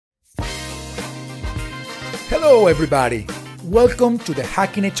Hello, everybody. Welcome to the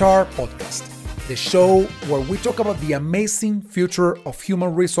Hacking HR podcast, the show where we talk about the amazing future of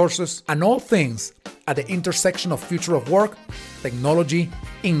human resources and all things at the intersection of future of work, technology,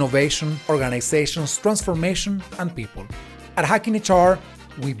 innovation, organizations, transformation, and people. At Hacking HR,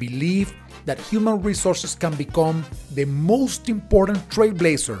 we believe that human resources can become the most important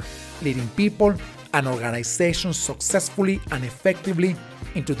trailblazer, leading people and organizations successfully and effectively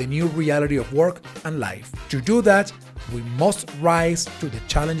into the new reality of work and life. To do that, we must rise to the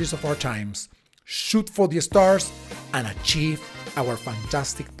challenges of our times, shoot for the stars, and achieve our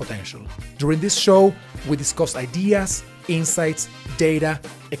fantastic potential. During this show, we discuss ideas, insights, data,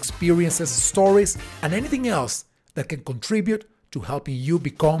 experiences, stories, and anything else that can contribute to helping you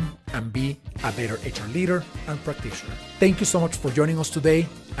become and be a better HR leader and practitioner. Thank you so much for joining us today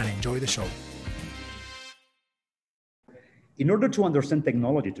and enjoy the show. In order to understand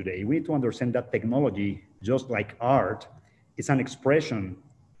technology today, we need to understand that technology, just like art, is an expression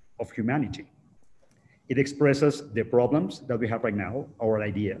of humanity. It expresses the problems that we have right now, our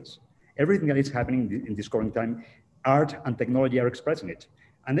ideas. Everything that is happening in this current time, art and technology are expressing it.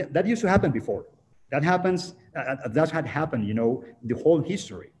 And that used to happen before. That had happened, the whole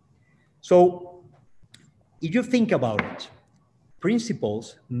history. So if you think about it,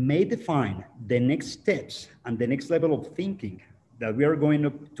 principles may define the next steps and the next level of thinking that we are going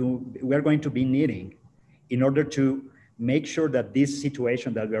to be needing in order to make sure that this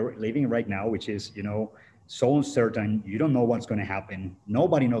situation that we're living right now, which is so uncertain, you don't know what's going to happen.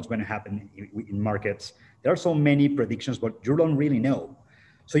 Nobody knows what's going to happen in markets. There are so many predictions, but you don't really know.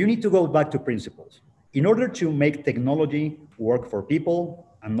 So you need to go back to principles in order to make technology work for people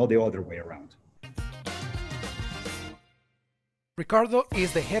and not the other way around. Ricardo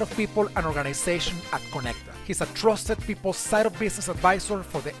is the head of people and organization at Conekta. He's a trusted people's side of business advisor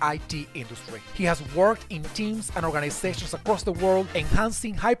for the IT industry. He has worked in teams and organizations across the world,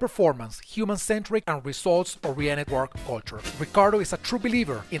 enhancing high-performance, human-centric, and results-oriented work culture. Ricardo is a true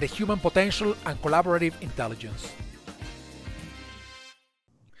believer in the human potential and collaborative intelligence.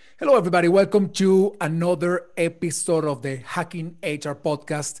 Hello, everybody. Welcome to another episode of the Hacking HR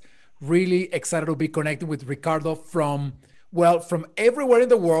podcast. Really excited to be connecting with Ricardo from everywhere in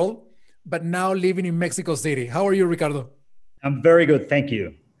the world, but now living in Mexico City. How are you, Ricardo? I'm very good, thank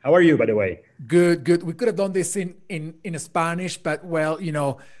you. How are you, by the way? Good. We could have done this in Spanish, but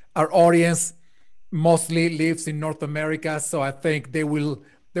our audience mostly lives in North America, so I think they will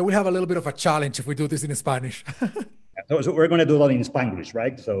have a little bit of a challenge if we do this in Spanish. So we're going to do that in Spanglish,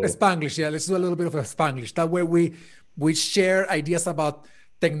 right? So Spanglish, yeah. Let's do a little bit of a Spanglish. That way we share ideas about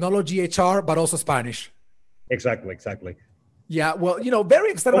technology, HR, but also Spanish. Exactly. Yeah, well,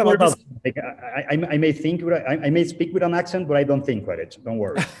 very excited about this. I may speak with an accent, but I don't think with it. Don't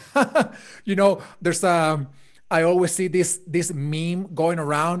worry. There's I always see this meme going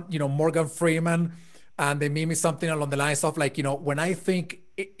around, Morgan Freeman, and the meme is something along the lines of like, when I think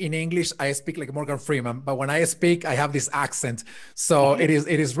in English, I speak like Morgan Freeman, but when I speak, I have this accent. So it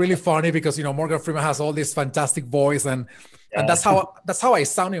is really funny because, Morgan Freeman has all this fantastic voice and that's how I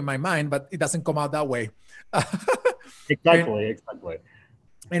sound in my mind, but it doesn't come out that way. Exactly.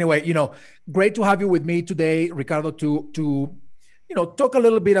 Anyway, great to have you with me today, Ricardo, to talk a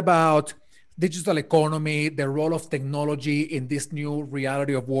little bit about digital economy, the role of technology in this new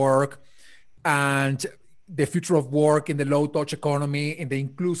reality of work, and the future of work in the low-touch economy, in the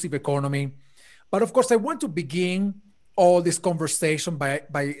inclusive economy. But of course, I want to begin all this conversation by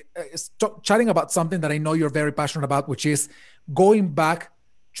chatting about something that I know you're very passionate about, which is going back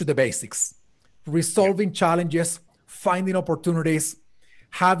to the basics, resolving challenges, finding opportunities,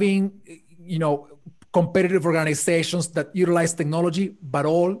 having, competitive organizations that utilize technology, but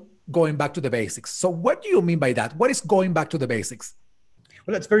all going back to the basics. So what do you mean by that? What is going back to the basics?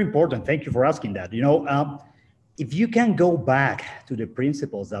 Well, that's very important. Thank you for asking that. If you can go back to the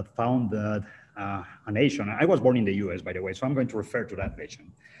principles that founded a nation, I was born in the US, by the way, so I'm going to refer to that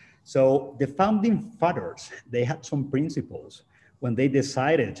nation. So the founding fathers, they had some principles when they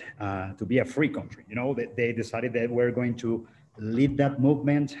decided to be a free country. They decided that we're going to lead that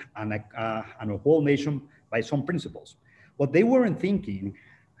movement and a whole nation by some principles. What they weren't thinking,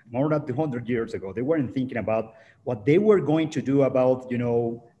 more than 200 years ago, they weren't thinking about what they were going to do about,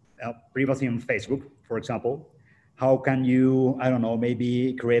 privacy on Facebook, for example. How can you,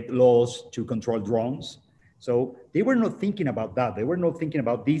 maybe create laws to control drones? So they were not thinking about that. They were not thinking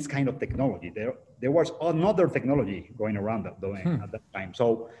about this kind of technology. There was another technology going around at that time.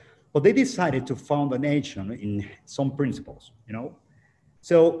 But they decided to found a nation in some principles,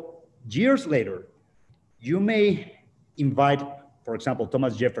 So years later, you may invite for example,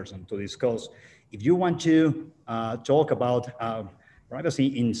 Thomas Jefferson to discuss, if you want to talk about privacy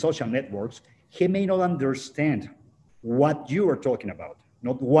in social networks, he may not understand what you are talking about,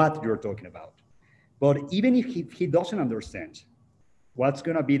 not what you're talking about. But even if he doesn't understand what's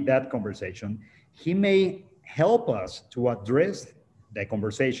going to be that conversation, he may help us to address the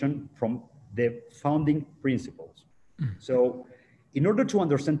conversation from the founding principles. So in order to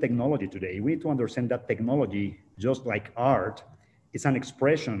understand technology today, we need to understand that technology, just like art, is an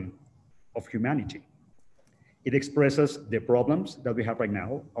expression of humanity. It expresses the problems that we have right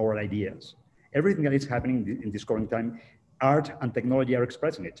now, our ideas. Everything that is happening in this current time, art and technology are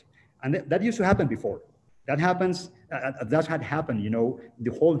expressing it. And that used to happen before. That happens, that had happened,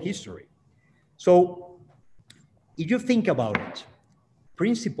 the whole history. So if you think about it,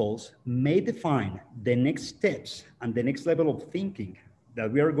 principles may define the next steps and the next level of thinking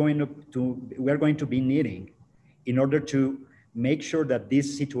that we are going to be needing in order to make sure that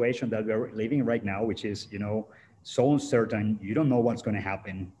this situation that we're living right now, which is so uncertain, you don't know what's going to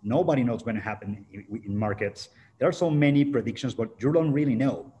happen. Nobody knows what's going to happen in markets. There are so many predictions, but you don't really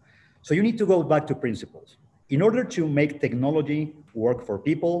know. So you need to go back to principles in order to make technology work for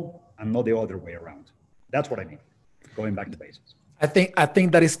people and not the other way around. That's what I mean, going back to basics. I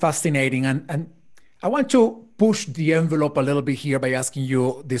think that is fascinating. And I want to push the envelope a little bit here by asking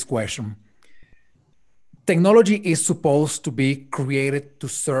you this question. Technology is supposed to be created to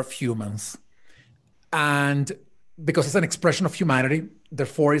serve humans. And because it's an expression of humanity,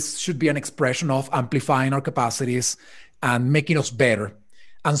 therefore it should be an expression of amplifying our capacities and making us better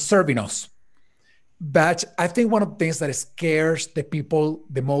and serving us. But I think one of the things that scares the people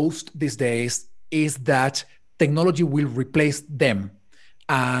the most these days is that technology will replace them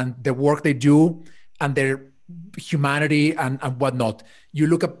and the work they do and their humanity and whatnot. You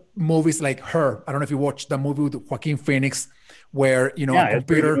look at movies like Her. I don't know if you watched the movie with Joaquin Phoenix, where a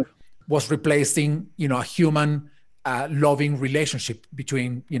computer was replacing a human loving relationship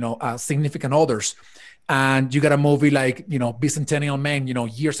between significant others. And you got a movie like Bicentennial Man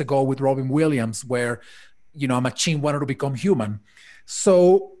years ago with Robin Williams, where a machine wanted to become human.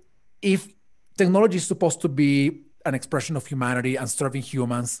 So if technology is supposed to be an expression of humanity and serving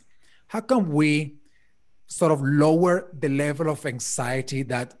humans, how can we sort of lower the level of anxiety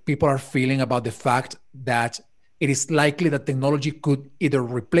that people are feeling about the fact that it is likely that technology could either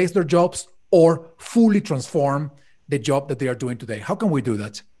replace their jobs or fully transform the job that they are doing today? How can we do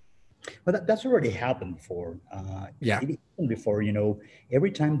that? Well, that's already happened before. It happened before,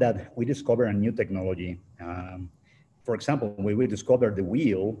 every time that we discover a new technology, for example, when we discovered the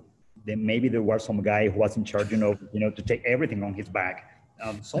wheel, then maybe there was some guy who was in charge, to take everything on his back.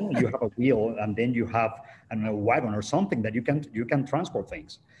 Suddenly you have a wheel, and then you have a wagon or something that you can transport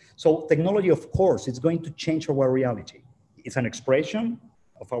things. So technology, of course, is going to change our reality. It's an expression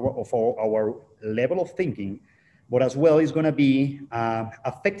of our level of thinking, but as well is going to be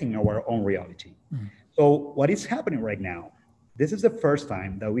affecting our own reality. Mm-hmm. So what is happening right now, this is the first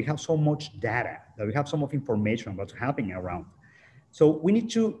time that we have so much data, that we have so much information about what's happening around. So we need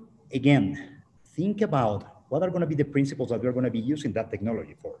to, again, think about what are going to be the principles that we're going to be using that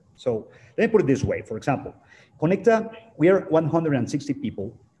technology for. So let me put it this way. For example, Conekta, we are 160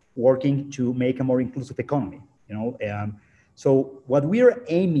 people working to make a more inclusive economy. So what we are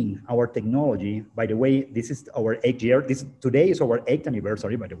aiming our technology, by the way, this is our 8th year. Today is our 8th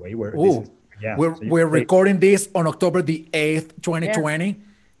anniversary, by the way. We're recording this on October the 8th, 2020. Yeah.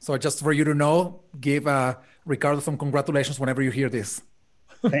 So just for you to know, give Ricardo some congratulations whenever you hear this.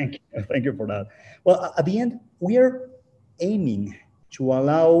 Thank you for that. Well, at the end, we are aiming to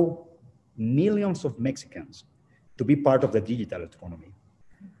allow millions of Mexicans to be part of the digital economy.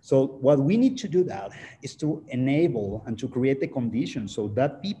 So what we need to do that is to enable and to create the conditions so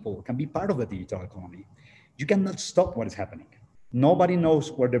that people can be part of the digital economy. You cannot stop what is happening. Nobody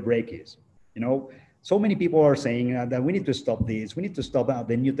knows where the break is. So many people are saying that we need to stop this. We need to stop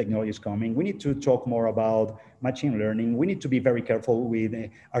the new technologies coming. We need to talk more about machine learning. We need to be very careful with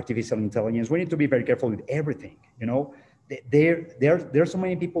artificial intelligence. We need to be very careful with everything. There are so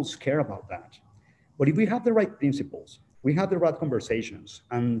many people scared about that. But if we have the right principles, we have the right conversations,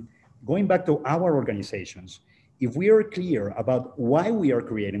 and going back to our organizations, if we are clear about why we are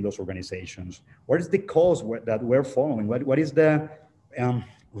creating those organizations, what is the cause that we're following, what is the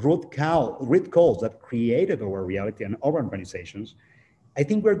root cause that created our reality and our organizations, I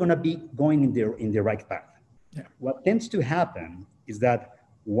think we're going to be going in the right path. Yeah. What tends to happen is that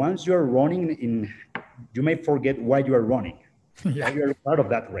once you're running you may forget why you are running. Yeah. Why you're part of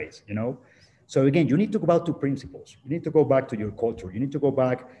that race, So again, you need to go back to principles. You need to go back to your culture. You need to go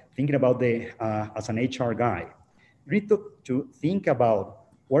back thinking about as an HR guy. You need to think about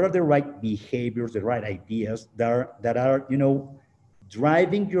what are the right behaviors, the right ideas that are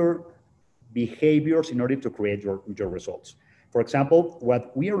driving your behaviors in order to create your results. For example,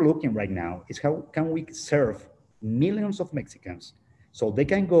 what we are looking right now is how can we serve millions of Mexicans so they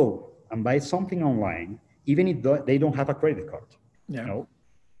can go and buy something online, even if they don't have a credit card. Yeah. You know?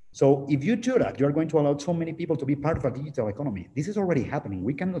 So if you do that, you're going to allow so many people to be part of a digital economy. This is already happening.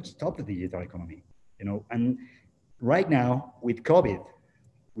 We cannot stop the digital economy, And right now with COVID,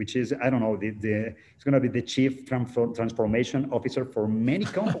 which is, I don't know, it's going to be the chief transformation officer for many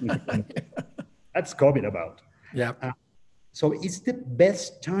companies. That's COVID about. Yeah. So it's the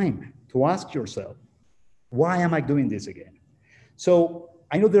best time to ask yourself, why am I doing this again? So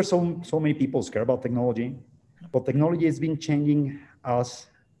I know there's so many people scared about technology, but technology has been changing us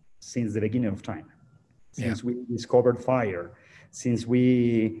since the beginning of time, since we discovered fire, since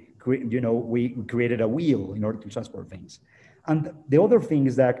we created a wheel in order to transport things. And the other thing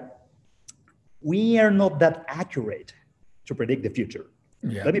is that we are not that accurate to predict the future.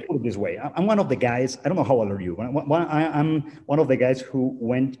 Yeah. Let me put it this way. I'm one of the guys, I don't know how old are you? I'm one of the guys who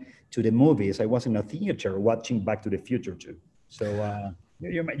went to the movies. I was in a theater watching Back to the Future too. So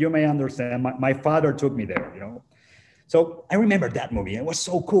you may understand, my father took me there, So I remember that movie. It was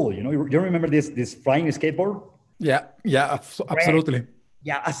so cool. You remember this flying skateboard? Yeah, absolutely.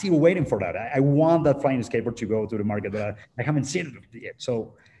 Yeah, I see you waiting for that. I want that flying skateboard to go to the market, but I haven't seen it yet.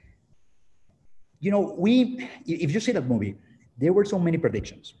 So, if you see that movie, there were so many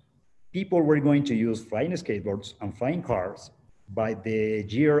predictions. People were going to use flying skateboards and flying cars by the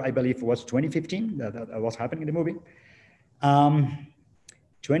year, I believe it was 2015, that was happening in the movie.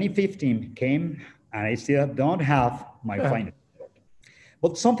 2015 came, and I still don't have my flying skateboard.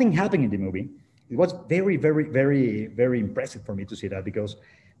 But something happened in the movie. It was very, very, very, very impressive for me to see that, because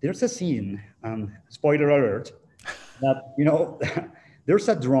there's a scene, spoiler alert, that, there's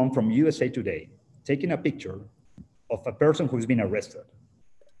a drone from USA Today taking a picture of a person who's been arrested.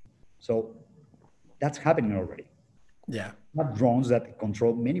 So that's happening already. Yeah. You have drones that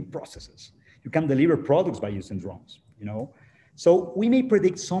control many processes. You can deliver products by using drones, So we may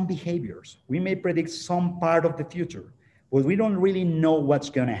predict some behaviors. We may predict some part of the future, but we don't really know what's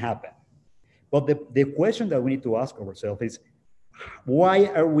going to happen. But the question that we need to ask ourselves is, why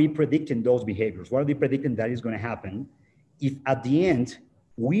are we predicting those behaviors? Why are we predicting that is going to happen if at the end,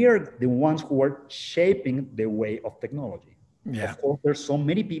 we are the ones who are shaping the way of technology? Yeah. Of course, there's so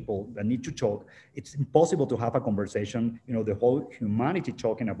many people that need to talk. It's impossible to have a conversation, the whole humanity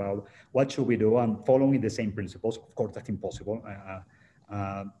talking about what should we do and following the same principles. Of course, that's impossible.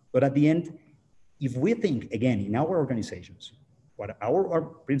 But at the end, if we think, again, in our organizations, what are our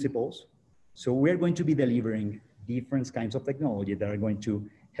principles, so we're going to be delivering different kinds of technology that are going to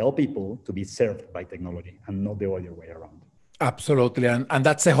help people to be served by technology and not the other way around. Absolutely. And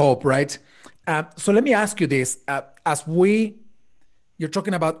that's the hope, right? So let me ask you this. You're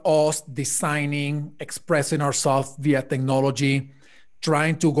talking about us designing, expressing ourselves via technology,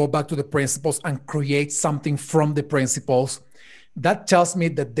 trying to go back to the principles and create something from the principles. That tells me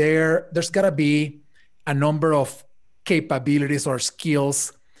that there's got to be a number of capabilities or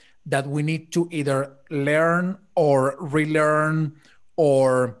skills that we need to either learn or relearn,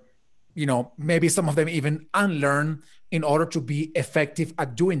 or maybe some of them even unlearn, in order to be effective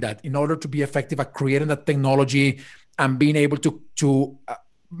at doing that, in order to be effective at creating that technology and being able to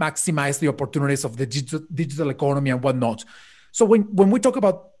maximize the opportunities of the digital economy and whatnot. So when we talk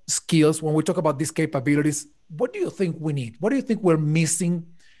about skills, when we talk about these capabilities, what do you think we need? What do you think we're missing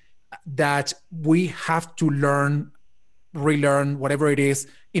that we have to learn, relearn, whatever it is,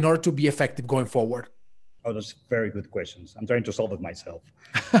 in order to be effective going forward? Oh, those very good questions. I'm trying to solve it myself.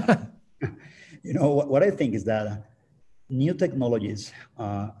 What I think is that new technologies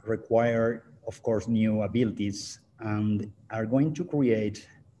require, of course, new abilities and are going to create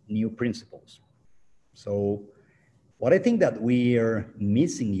new principles. So what I think that we are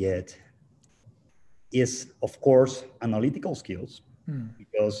missing yet is, of course, analytical skills,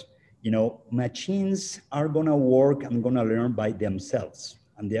 because, machines are going to work and going to learn by themselves,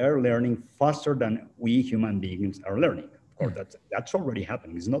 and they are learning faster than we human beings are learning. Of course, that's already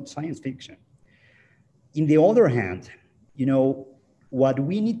happening. It's not science fiction. In the other hand, what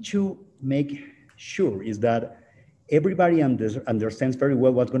we need to make sure is that everybody understands very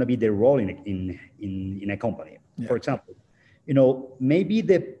well what's going to be their role in a company. Yeah. For example, maybe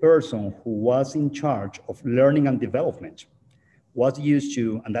the person who was in charge of learning and development was used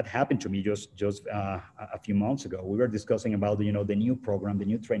to, and that happened to me just a few months ago. We were discussing about the new program, the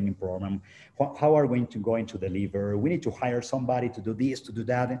new training program. How are we going to deliver? We need to hire somebody to do this, to do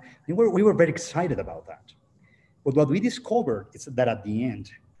that. And we were very excited about that. But what we discovered is that at the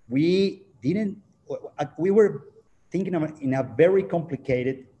end, we didn't, we were thinking of in a very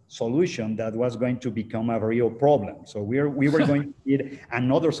complicated solution that was going to become a real problem. So we were going to need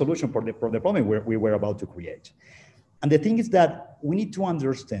another solution for the problem we were about to create. And the thing is that we need to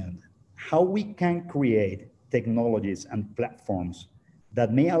understand how we can create technologies and platforms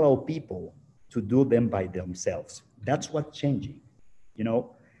that may allow people to do them by themselves. That's what's changing, you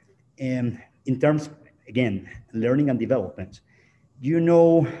know. And in terms, again, learning and development, you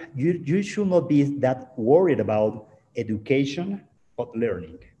know, you should not be that worried about education, but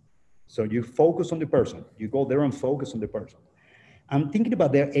learning. So you focus on the person. You go there and focus on the person. I'm thinking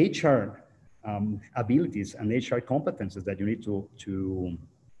about their HR abilities and HR competences that you need to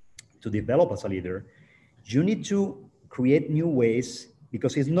develop as a leader. You need to create new ways,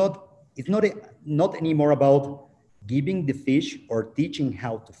 because it's not anymore about giving the fish or teaching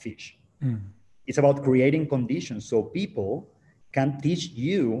how to fish. It's about creating conditions so people can teach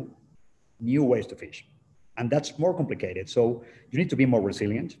you new ways to fish. And that's more complicated. So you need to be more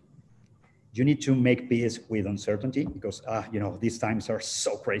resilient. You need to make peace with uncertainty, because you know, these times are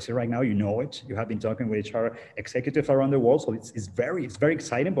so crazy right now. You know it. You have been talking with HR executives around the world, so it's very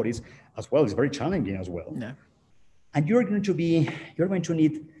exciting, but it's very challenging as well. Yeah. And you're going to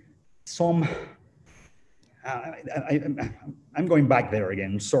need some. I'm going back there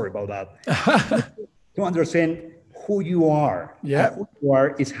again. Sorry about that. To understand who you are. Yeah. Who you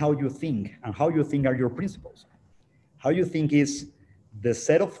are is how you think, and how you think are your principles. How you think is the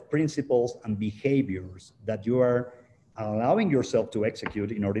set of principles and behaviors that you are allowing yourself to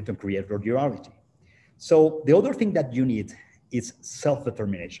execute in order to create your reality. So the other thing that you need is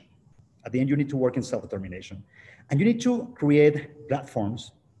self-determination. At the end, you need to work in self-determination. And you need to create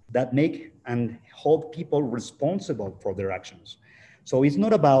platforms that make and hold people responsible for their actions. So it's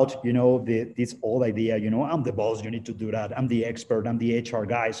not about, you know, this old idea, you know, I'm the boss, you need to do that. I'm the expert, I'm the HR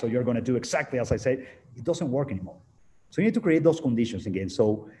guy, so you're going to do exactly as I say. It doesn't work anymore. So you need to create those conditions again.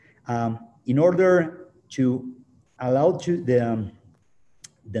 So in order to allow the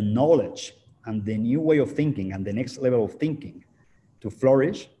knowledge and the new way of thinking and the next level of thinking to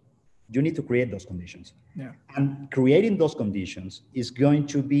flourish, you need to create those conditions. Yeah. And creating those conditions is going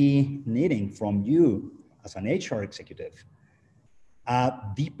to be needing from you as an HR executive a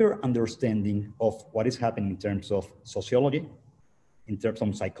deeper understanding of what is happening in terms of sociology, in terms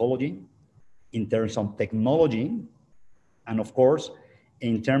of psychology, in terms of technology, and of course,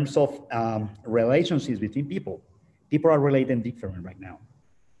 in terms of relationships between people. People are relating different right now.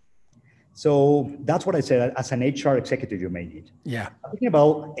 So that's what I said, as an HR executive, you may need. Yeah. Thinking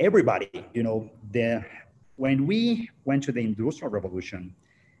about everybody, you know, when we went to the Industrial Revolution,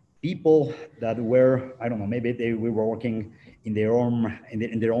 people that were, I don't know, maybe we were working in their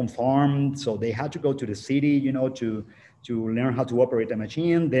own farm, so they had to go to the city, you know, to learn how to operate a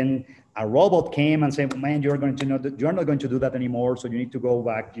machine. Then a robot came and said, man, you're not going to do that anymore, so you need to go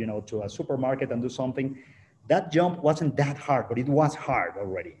back, you know, to a supermarket and do something. That jump wasn't that hard, but it was hard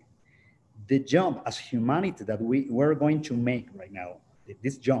already. The jump as humanity that we're going to make right now,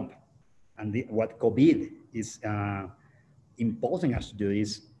 this jump, and what COVID is imposing us to do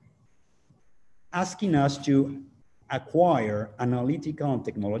is asking us to acquire analytical and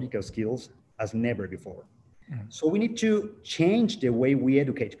technological skills as never before. So we need to change the way we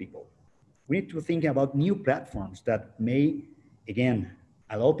educate people. We need to think about new platforms that may, again,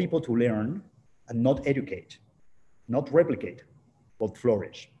 allow people to learn and not educate, not replicate, but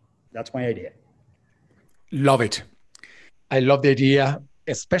flourish. That's my idea. Love it. I love the idea,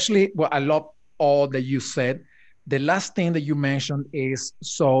 especially, well, I love all that you said. The last thing that you mentioned is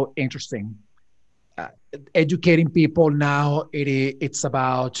so interesting. Educating people now, it's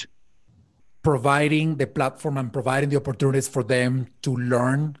about providing the platform and providing the opportunities for them to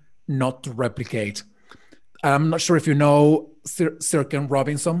learn, not to replicate. I'm not sure if you know Sir Ken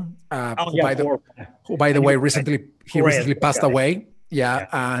Robinson, who, by the way, recently passed away. Yeah.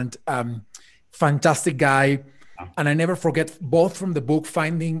 And fantastic guy. And I never forget, both from the book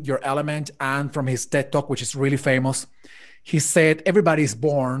Finding Your Element and from his TED Talk, which is really famous, he said, everybody is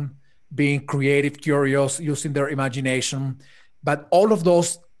born being creative, curious, using their imagination. But all of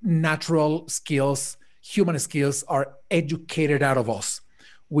those natural skills, human skills, are educated out of us.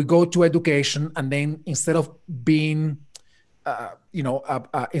 We go to education, and then instead of being,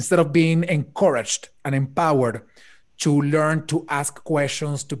 instead of being encouraged and empowered to learn to ask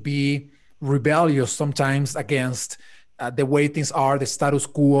questions, to be rebellious sometimes against the way things are, the status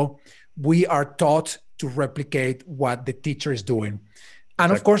quo, we are taught to replicate what the teacher is doing.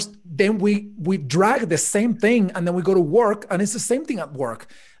 And of course, then we drag the same thing, and then we go to work, and it's the same thing at work.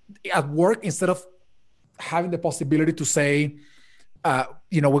 At work, instead of having the possibility to say,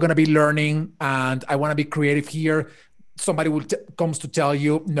 we're going to be learning and I want to be creative here. Somebody comes to tell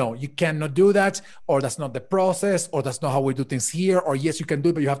you, no, you cannot do that, or that's not the process, or that's not how we do things here, or yes, you can do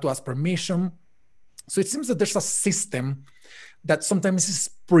it, but you have to ask permission. So it seems that there's a system that sometimes is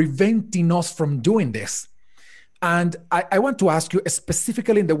preventing us from doing this. And I want to ask you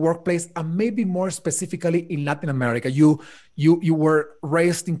specifically in the workplace, and maybe more specifically in Latin America. You were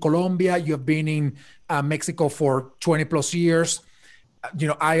raised in Colombia. You have been in Mexico for 20 plus years.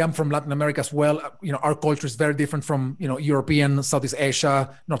 I am from Latin America as well. Our culture is very different from, European, Southeast Asia,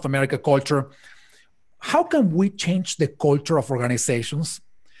 North America culture. How can we change the culture of organizations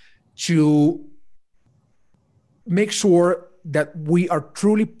to make sure that we are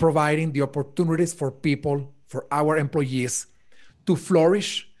truly providing the opportunities for people, for our employees, to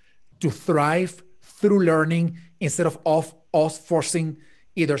flourish, to thrive through learning, instead of us forcing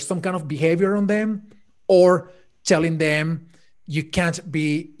either some kind of behavior on them or telling them, you can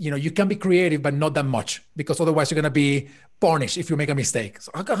be creative, but not that much, because otherwise you're going to be punished if you make a mistake.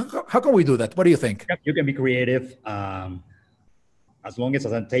 So how can we do that? What do you think? You can be creative as long as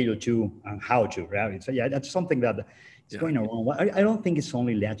I tell you to and how to, right? So that's something that is going around. I don't think it's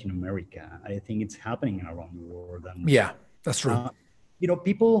only Latin America. I think it's happening around the world. And, yeah, that's true.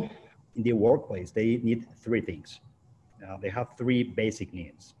 People in the workplace, they need three things. They have three basic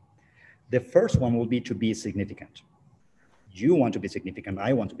needs. The first one will be to be significant. You want to be significant,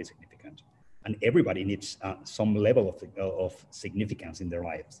 I want to be significant. And everybody needs some level of significance in their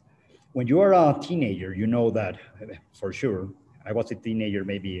lives. When you are a teenager, you know that for sure. I was a teenager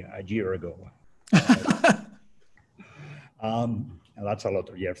maybe a year ago. That's a lot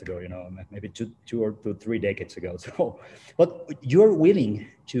of years ago, maybe two or 3 decades ago. So, but you're willing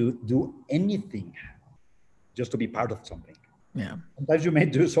to do anything just to be part of something. Yeah. Sometimes you may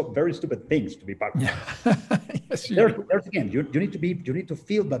do some very stupid things to be part of it. Yes, there's again, you need to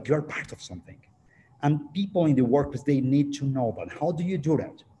feel that you're part of something. And people in the workplace, they need to know that. How do you do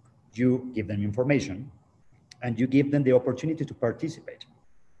that? You give them information and you give them the opportunity to participate,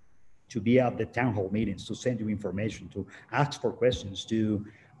 to be at the town hall meetings, to send you information, to ask for questions, to,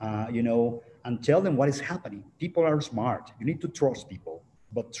 and tell them what is happening. People are smart. You need to trust people,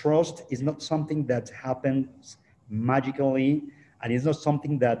 but trust is not something that happens magically, and it's not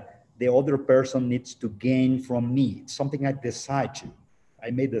something that the other person needs to gain from me. It's something I decide to.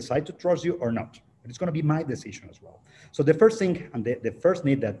 I may decide to trust you or not, but it's going to be my decision as well. So the first thing and the first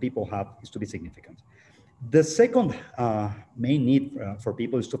need that people have is to be significant. The second main need for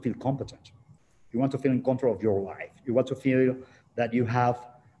people is to feel competent. You want to feel in control of your life. You want to feel that you have,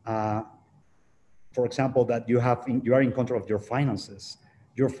 for example, that you are in control of your finances,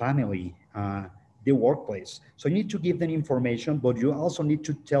 your family, the workplace. So you need to give them information, but you also need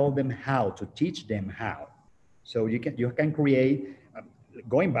to tell them how, to teach them how. So you can create,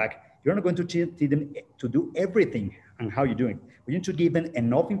 going back, you're not going to teach them to do everything and how you're doing. We need to give them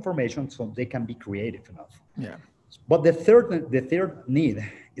enough information so they can be creative enough. Yeah. But the third need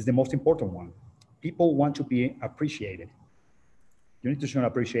is the most important one. People want to be appreciated. You need to show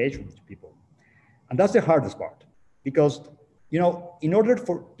appreciation to people. And that's the hardest part, because in order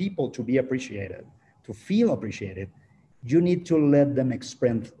for people to be appreciated, to feel appreciated, you need to let them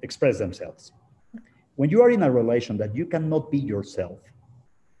express themselves. When you are in a relation that you cannot be yourself,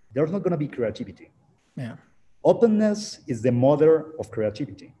 there's not going to be creativity. Yeah. Openness is the mother of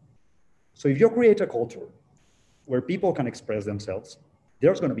creativity. So if you create a culture where people can express themselves,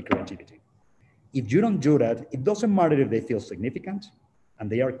 there's going to be creativity. If you don't do that, it doesn't matter if they feel significant and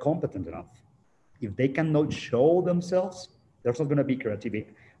they are competent enough. If they cannot show themselves, there's not going to be creativity.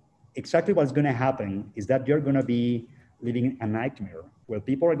 Exactly what's going to happen is that you're going to be living a nightmare where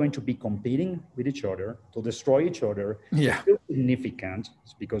people are going to be competing with each other to destroy each other, to feel significant,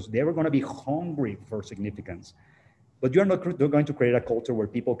 because they're going to be hungry for significance. But you're not going to create a culture where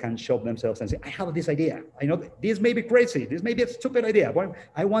people can show themselves and say, I have this idea. I know this may be crazy. This may be a stupid idea, but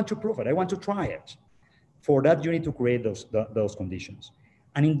I want to prove it. I want to try it. For that, you need to create those conditions.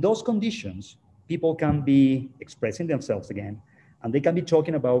 And in those conditions, people can be expressing themselves again, and they can be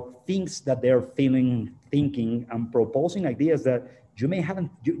talking about things that they're feeling, thinking, and proposing ideas that you may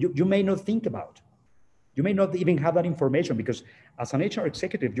may not think about. You may not even have that information, because as an HR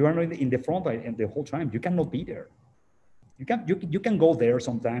executive, you are not in the front line the whole time. You cannot be there. You can go there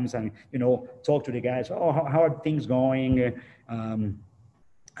sometimes and talk to the guys. Oh, how are things going?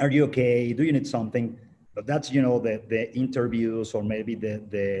 Are you okay? Do you need something? But that's the interviews, or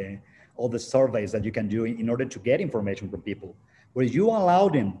maybe all the surveys that you can do in order to get information from people. Where you allow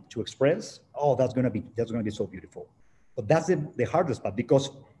them to express, that's going to be so beautiful. But that's the hardest part, because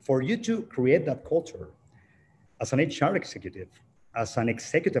for you to create that culture, as an HR executive, as an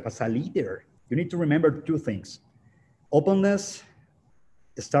executive, as a leader, you need to remember two things. Openness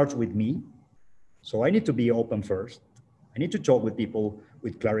starts with me. So I need to be open first. I need to talk with people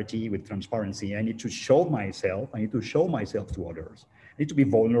with clarity, with transparency. I need to show myself. I need to show myself to others. I need to be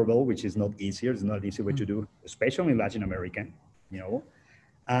vulnerable, which is not easier. It's not an easy way to do, especially in Latin America, you know.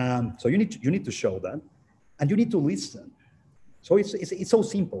 So you need to show that, and you need to listen. So it's so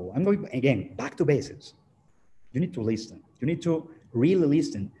simple. I'm going again back to basics. You need to listen. You need to really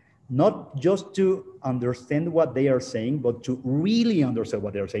listen, not just to understand what they are saying, but to really understand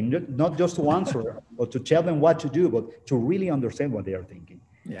what they are saying. Not just to answer or to tell them what to do, but to really understand what they are thinking.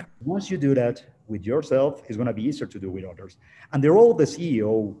 Yeah. Once you do that with yourself, it's going to be easier to do with others. And the role of the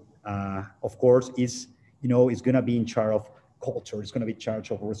CEO, of course, is going to be in charge of culture. It's going to be in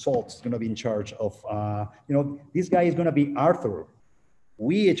charge of results. It's going to be in charge of, this guy is going to be Arthur.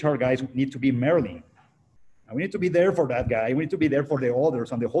 We HR guys need to be Merlin. And we need to be there for that guy. We need to be there for the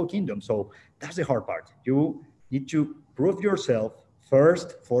others and the whole kingdom. So that's the hard part. You need to prove yourself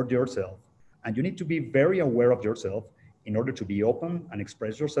first for yourself. And you need to be very aware of yourself in order to be open and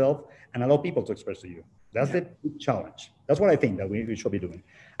express yourself and allow people to express to you. That's the big challenge. That's what I think that we should be doing.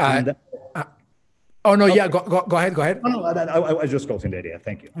 Go ahead. No, I was just closing the idea.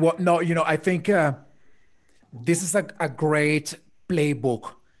 Thank you. Well, no, I think this is a great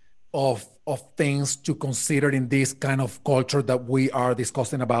playbook of things to consider in this kind of culture that we are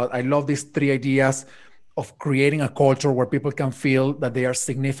discussing about. I love these three ideas of creating a culture where people can feel that they are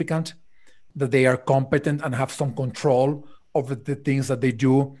significant, that they are competent and have some control over the things that they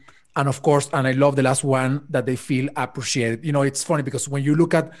do. And of course, and I love the last one, that they feel appreciated. It's funny because when you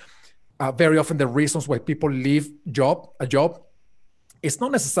look at very often the reasons why people leave a job, it's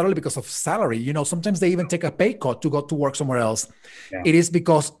not necessarily because of salary. Sometimes they even take a pay cut to go to work somewhere else. Yeah. It is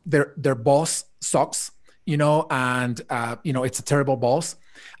because their boss sucks, and it's a terrible boss.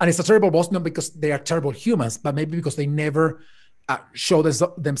 And it's a terrible boss not because they are terrible humans, but maybe because they never show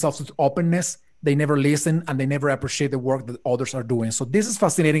themselves with openness. They never listen and they never appreciate the work that others are doing. So this is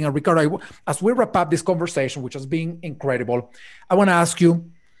fascinating. And Ricardo, as we wrap up this conversation, which has been incredible, I want to ask you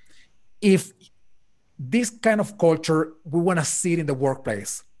if this kind of culture we want to see it in the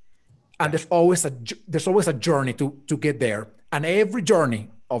workplace, and there's always a journey to get there, and every journey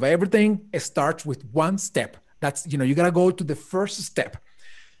of everything starts with one step. That's you got to go to the first step.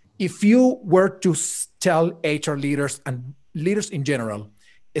 If you were to tell HR leaders and leaders in general,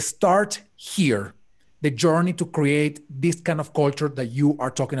 start here, the journey to create this kind of culture that you are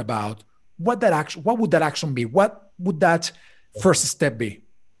talking about, what would that action be? What would that first step be?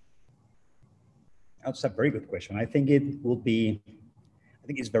 That's a very good question. I think it's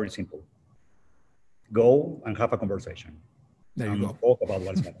very simple. Go and have a conversation. There you go. Talk about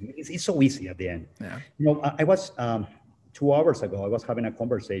what's happening. It's so easy at the end. Yeah. I was 2 hours ago, I was having a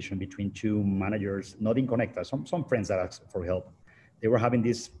conversation between two managers, not in Conekta, some friends that asked for help. They were having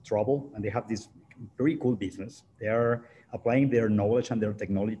this trouble and they have this very cool business. They are applying their knowledge and their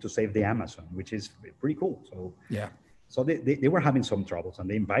technology to save the Amazon, which is pretty cool. So yeah. So they were having some troubles, and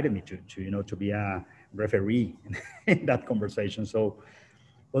they invited me to be a referee in that conversation. So,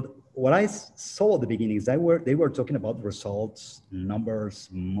 but what I saw at the beginning is they were talking about results, numbers,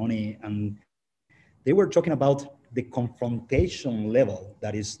 money, and they were talking about the confrontation level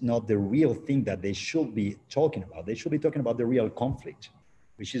that is not the real thing that they should be talking about. They should be talking about the real conflict,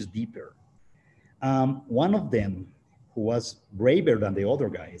 which is deeper. One of them, who was braver than the other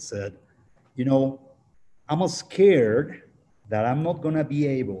guy, said, I'm scared that I'm not going to be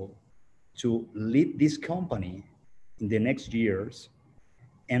able to lead this company in the next years.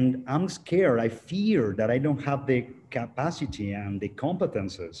 And I'm scared, I fear that I don't have the capacity and the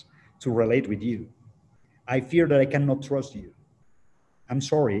competences to relate with you. I fear that I cannot trust you. I'm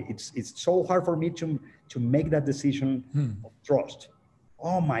sorry, it's so hard for me to make that decision of trust.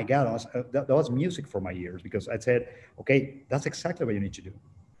 Oh my God, that was music for my ears, because I said, okay, that's exactly what you need to do.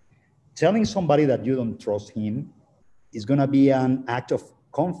 Telling somebody that you don't trust him is going to be an act of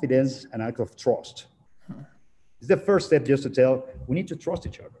confidence, an act of trust. It's the first step, just to tell, we need to trust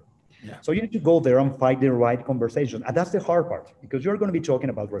each other. Yeah. So you need to go there and find the right conversation. And that's the hard part, because you're going to be talking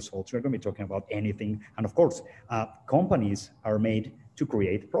about results. You're going to be talking about anything. And of course, companies are made to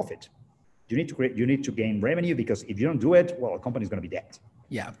create profit. You need to gain revenue, because if you don't do it, well, a company is going to be dead.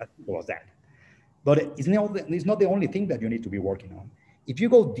 Yeah. As simple as that. But it's not the only thing that you need to be working on. If you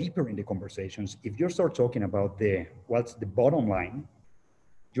go deeper in the conversations, if you start talking about what's the bottom line,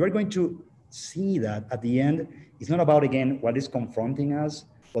 you are going to see that at the end, it's not about, again, what is confronting us,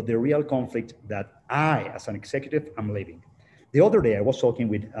 but the real conflict that I, as an executive, am living. The other day, I was talking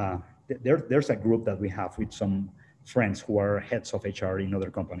with there's a group that we have with some friends who are heads of HR in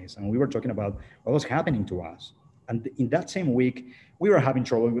other companies, and we were talking about what was happening to us. And in that same week, we were having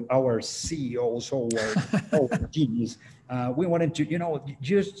trouble with our CEOs or our teams. We wanted to,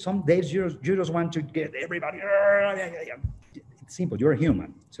 just some days you just want to get everybody. It's simple. You're a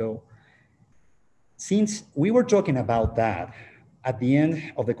human. So since we were talking about that, at the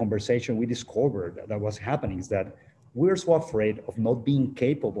end of the conversation, we discovered that what's happening is that we're so afraid of not being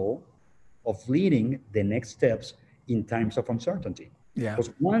capable of leading the next steps in times of uncertainty. Yeah.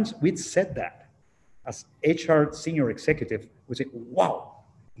 Because once we'd said that, as HR senior executive, we say, wow,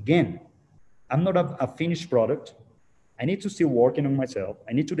 again, I'm not a finished product. I need to still working on myself.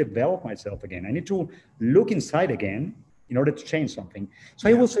 I need to develop myself again. I need to look inside again in order to change something. So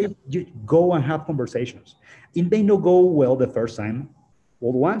I will say, you go and have conversations. It may not go well the first time.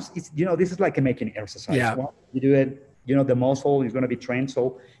 Well, once it's, this is like a making exercise. Yeah. Once you do it, the muscle is going to be trained.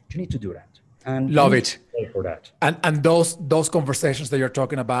 So you need to do that. And love it. For that. And those conversations that you're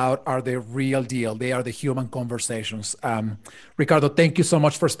talking about are the real deal. They are the human conversations. Ricardo, thank you so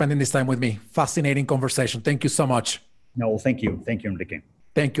much for spending this time with me. Fascinating conversation. Thank you so much. No, thank you. Thank you, Enrique.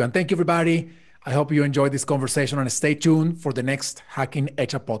 Thank you. And thank you, everybody. I hope you enjoyed this conversation and stay tuned for the next Hacking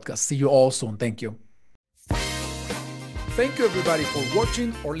HR podcast. See you all soon. Thank you. Thank you, everybody, for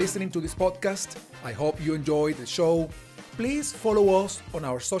watching or listening to this podcast. I hope you enjoyed the show. Please follow us on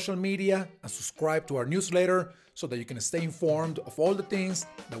our social media and subscribe to our newsletter so that you can stay informed of all the things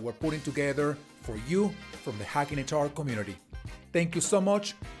that we're putting together for you from the Hacking HR community. Thank you so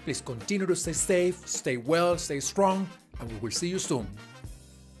much. Please continue to stay safe, stay well, stay strong, and we will see you soon.